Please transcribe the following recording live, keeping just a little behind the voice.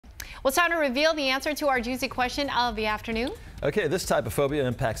Well, it's time to reveal the answer to our juicy question of the afternoon. Okay, this type of phobia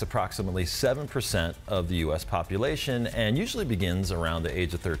impacts approximately 7% of the U.S. population and usually begins around the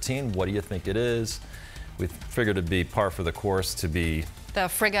age of 13. What do you think it is? We figured it'd be par for the course to be The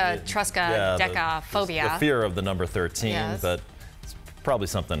Frigga, Trusca, Deca phobia. The fear of the number 13, Yes. but it's probably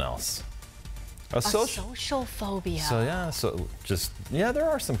something else. A social phobia. There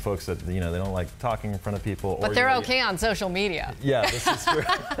are some folks that, they don't like talking in front of people. But they're okay on social media. Yeah, this is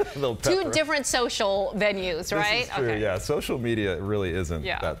true. Two different social venues, right? This is true, okay. yeah. Social media really isn't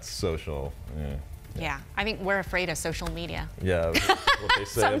that social. Yeah, I think we're afraid of social media. Yeah, what they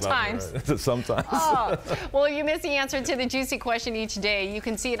say Sometimes. About sometimes. Oh, well, you miss the answer to the juicy question each day. You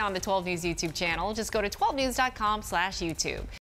can see it on the 12 News YouTube channel. Just go to 12news.com/YouTube.